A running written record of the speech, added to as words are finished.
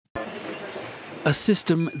A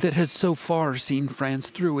system that has so far seen France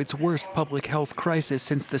through its worst public health crisis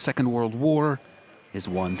since the Second World War is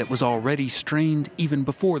one that was already strained even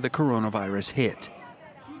before the coronavirus hit.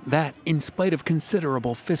 That, in spite of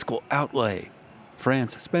considerable fiscal outlay.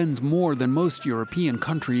 France spends more than most European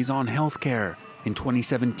countries on healthcare. In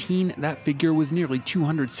 2017, that figure was nearly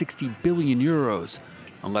 260 billion euros,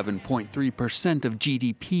 11.3% of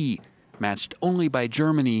GDP, matched only by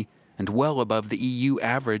Germany and well above the EU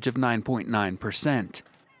average of 9.9%.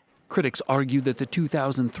 Critics argue that the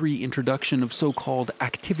 2003 introduction of so-called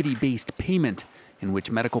activity-based payment, in which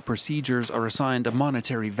medical procedures are assigned a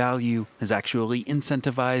monetary value, has actually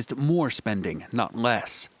incentivized more spending, not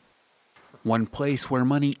less. One place where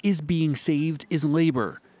money is being saved is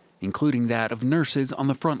labor, including that of nurses on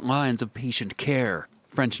the front lines of patient care.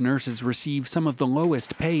 French nurses receive some of the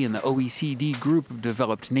lowest pay in the OECD group of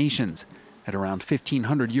developed nations. At around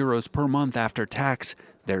 1,500 euros per month after tax,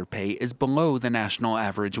 their pay is below the national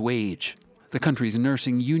average wage. The country's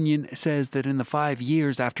nursing union says that in the 5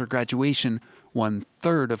 years after graduation,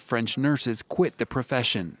 1/3 of French nurses quit the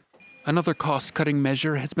profession. Another cost-cutting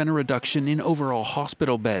measure has been a reduction in overall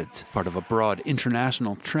hospital beds, part of a broad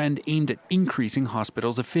international trend aimed at increasing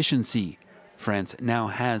hospitals' efficiency. France now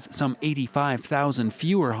has some 85,000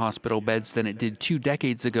 fewer hospital beds than it did 2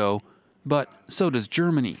 decades ago, but so does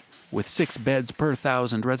Germany. With 6 beds per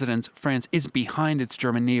 1,000 residents, France is behind its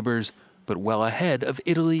German neighbors, but well ahead of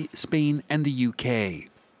Italy, Spain, and the UK.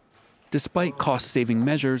 Despite cost-saving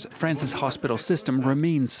measures, France's hospital system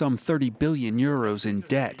remains some 30 billion euros in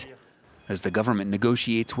debt. As the government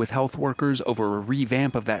negotiates with health workers over a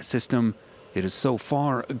revamp of that system, it has so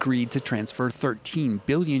far agreed to transfer 13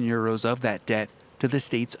 billion euros of that debt to the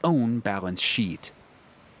state's own balance sheet.